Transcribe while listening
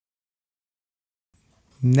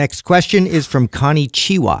Next question is from Connie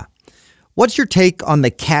Chiwa. What's your take on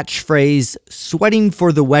the catchphrase "sweating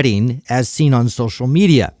for the wedding" as seen on social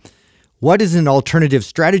media? What is an alternative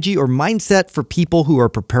strategy or mindset for people who are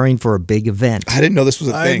preparing for a big event? I didn't know this was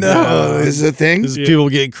a thing. I know. This is a thing? This is people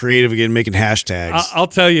getting creative again, making hashtags. I'll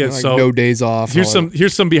tell you. Like so no days off.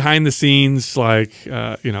 Here's some behind the scenes, like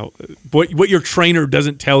what your trainer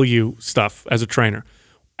doesn't tell you stuff as a trainer.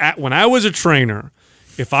 When I was a trainer,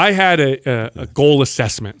 if I had a goal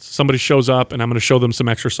assessment, somebody shows up and I'm going to show them some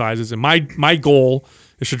exercises, and my goal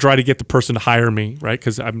is to try to get the person to hire me, right?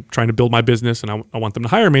 Because I'm trying to build my business and I want them to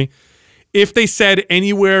hire me. If they said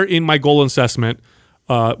anywhere in my goal assessment,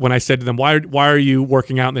 when I said to them, why are you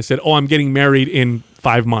working out? And they said, oh, I'm getting married in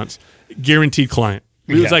 5 months. Guaranteed client.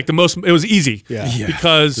 It was like it was easy. Yeah.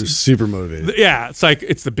 Because they're super motivated. Yeah. It's like,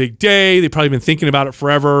 it's the big day. They've probably been thinking about it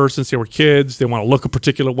forever since they were kids. They want to look a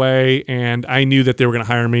particular way. And I knew that they were going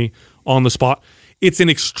to hire me on the spot. It's an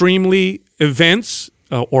extremely events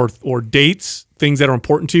or dates, things that are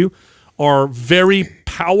important to you, are very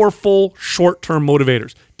powerful short-term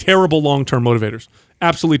motivators, terrible long-term motivators,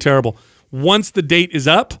 absolutely terrible. Once the date is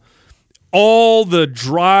up, all the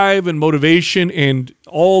drive and motivation and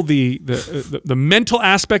all the mental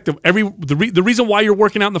aspect of the reason why you're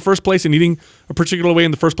working out in the first place and eating a particular way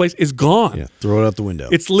in the first place is gone. Yeah, throw it out the window.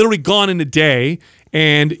 It's literally gone in a day,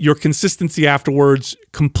 and your consistency afterwards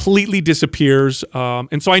completely disappears.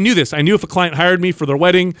 And so I knew this. I knew if a client hired me for their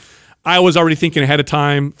wedding, I was already thinking ahead of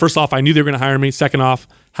time. First off, I knew they were going to hire me. Second off,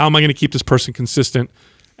 how am I going to keep this person consistent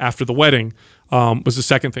after the wedding was the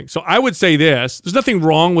second thing. So I would say this. There's nothing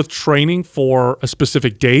wrong with training for a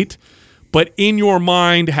specific date, but in your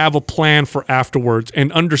mind, have a plan for afterwards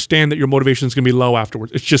and understand that your motivation is going to be low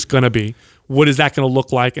afterwards. It's just going to be. What is that going to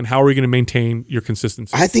look like, and how are you going to maintain your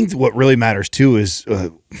consistency? I think what really matters, too, is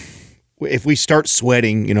if we start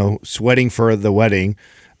sweating, sweating for the wedding,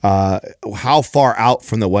 how far out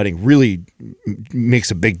from the wedding really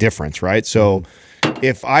makes a big difference, right? So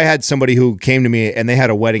if I had somebody who came to me and they had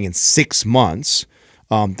a wedding in 6 months,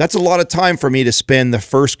 that's a lot of time for me to spend the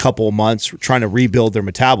first couple of months trying to rebuild their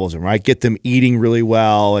metabolism, right? Get them eating really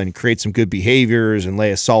well and create some good behaviors and lay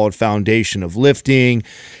a solid foundation of lifting.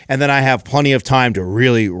 And then I have plenty of time to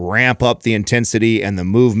really ramp up the intensity and the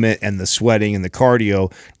movement and the sweating and the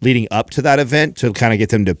cardio leading up to that event to kind of get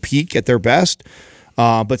them to peak at their best.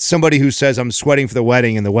 But somebody who says I'm sweating for the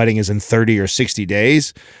wedding and the wedding is in 30 or 60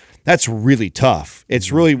 days, that's really tough.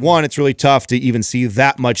 It's really, it's really tough to even see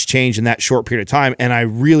that much change in that short period of time. And I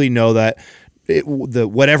really know that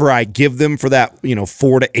whatever I give them for that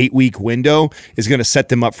 4 to 8 week window is going to set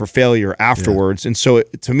them up for failure afterwards. Yeah. And so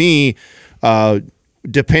to me,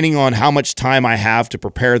 depending on how much time I have to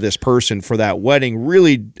prepare this person for that wedding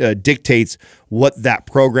really dictates what that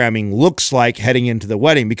programming looks like heading into the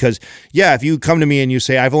wedding. Because, yeah, if you come to me and you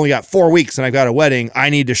say, I've only got 4 weeks and I've got a wedding, I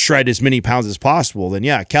need to shred as many pounds as possible, then,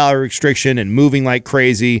 yeah, calorie restriction and moving like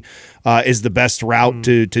crazy is the best route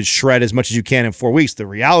to shred as much as you can in 4 weeks. The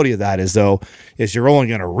reality of that is, though, is you're only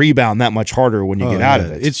going to rebound that much harder when you get out of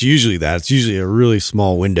it. It's usually that. It's usually a really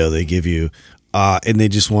small window they give you, and they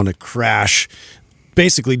just want to crash.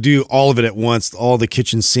 Basically do all of it at once, all the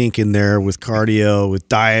kitchen sink in there with cardio, with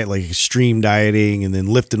diet, like extreme dieting, and then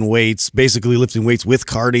lifting weights, basically lifting weights with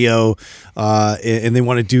cardio. And they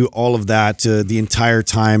want to do all of that the entire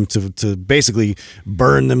time to basically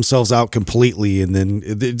burn themselves out completely. And then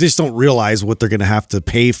they just don't realize what they're going to have to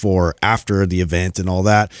pay for after the event and all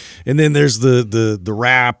that. And then there's the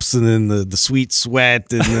wraps and then the sweet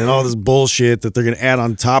sweat and then all this bullshit that they're going to add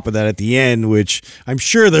on top of that at the end, which I'm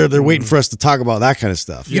sure they're waiting for us to talk about that kind of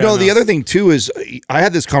stuff. The other thing too is I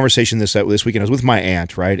had this conversation this weekend. I was with my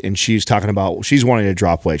aunt, right? And she's talking about she's wanting to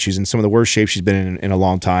drop weight. She's in some of the worst shape she's been in a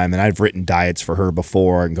long time. And I've written diets for her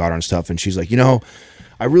before and got her on stuff. And she's like,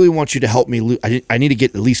 I really want you to help me. I need to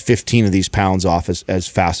get at least 15 of these pounds off as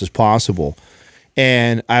fast as possible.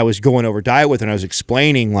 And I was going over diet with her, and I was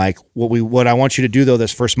explaining like what I want you to do though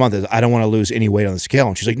this first month is I don't want to lose any weight on the scale.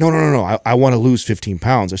 And she's like, no, I want to lose 15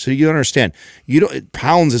 pounds. I said, you don't understand.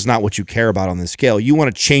 Pounds is not what you care about on the scale. You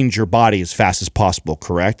want to change your body as fast as possible,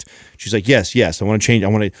 correct? She's like, yes, I want to change. I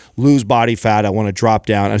want to lose body fat. I want to drop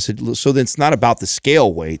down. I said, so then it's not about the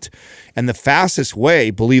scale weight. And the fastest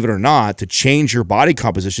way, believe it or not, to change your body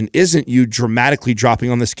composition isn't you dramatically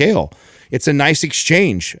dropping on the scale. It's a nice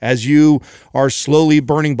exchange. As you are slowly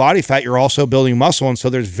burning body fat, you're also building muscle, and so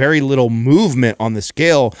there's very little movement on the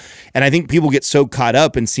scale. And I think people get so caught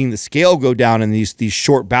up in seeing the scale go down in these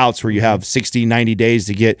short bouts where you have 60, 90 days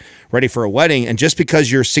to get ready for a wedding, and just because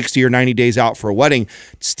you're 60 or 90 days out for a wedding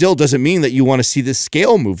still doesn't doesn't mean that you want to see the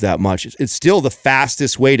scale move that much. It's still the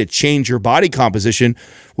fastest way to change your body composition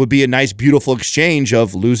would be a nice, beautiful exchange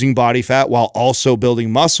of losing body fat while also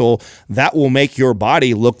building muscle. That will make your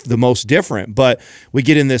body look the most different. But we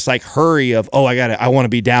get in this like hurry of, oh, I want to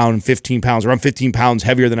be down 15 pounds, or I'm 15 pounds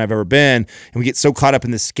heavier than I've ever been. And we get so caught up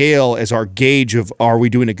in the scale as our gauge of, are we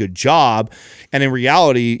doing a good job? And in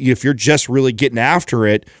reality, if you're just really getting after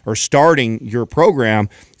it or starting your program,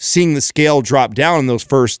 seeing the scale drop down in those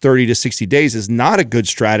first 30 to 60 days is not a good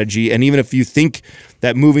strategy. And even if you think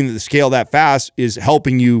that moving the scale that fast is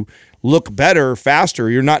helping you look better faster,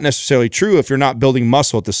 you're not necessarily true if you're not building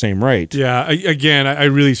muscle at the same rate. Yeah, again, I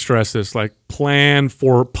really stress this, like plan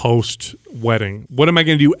for post-wedding. What am I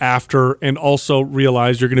going to do after? And also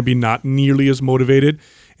realize you're going to be not nearly as motivated,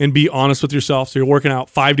 and be honest with yourself. So you're working out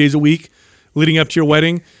 5 days a week leading up to your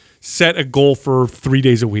wedding. Set a goal for 3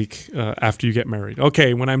 days a week after you get married.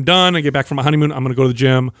 Okay, when I'm done, I get back from my honeymoon, I'm going to go to the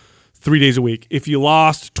gym 3 days a week. If you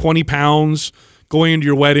lost 20 pounds going into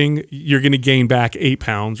your wedding, you're going to gain back 8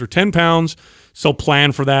 pounds or 10 pounds. So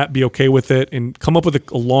plan for that, be okay with it, and come up with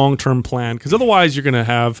a long-term plan, because otherwise you're going to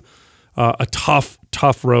have a tough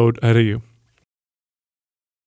road ahead of you.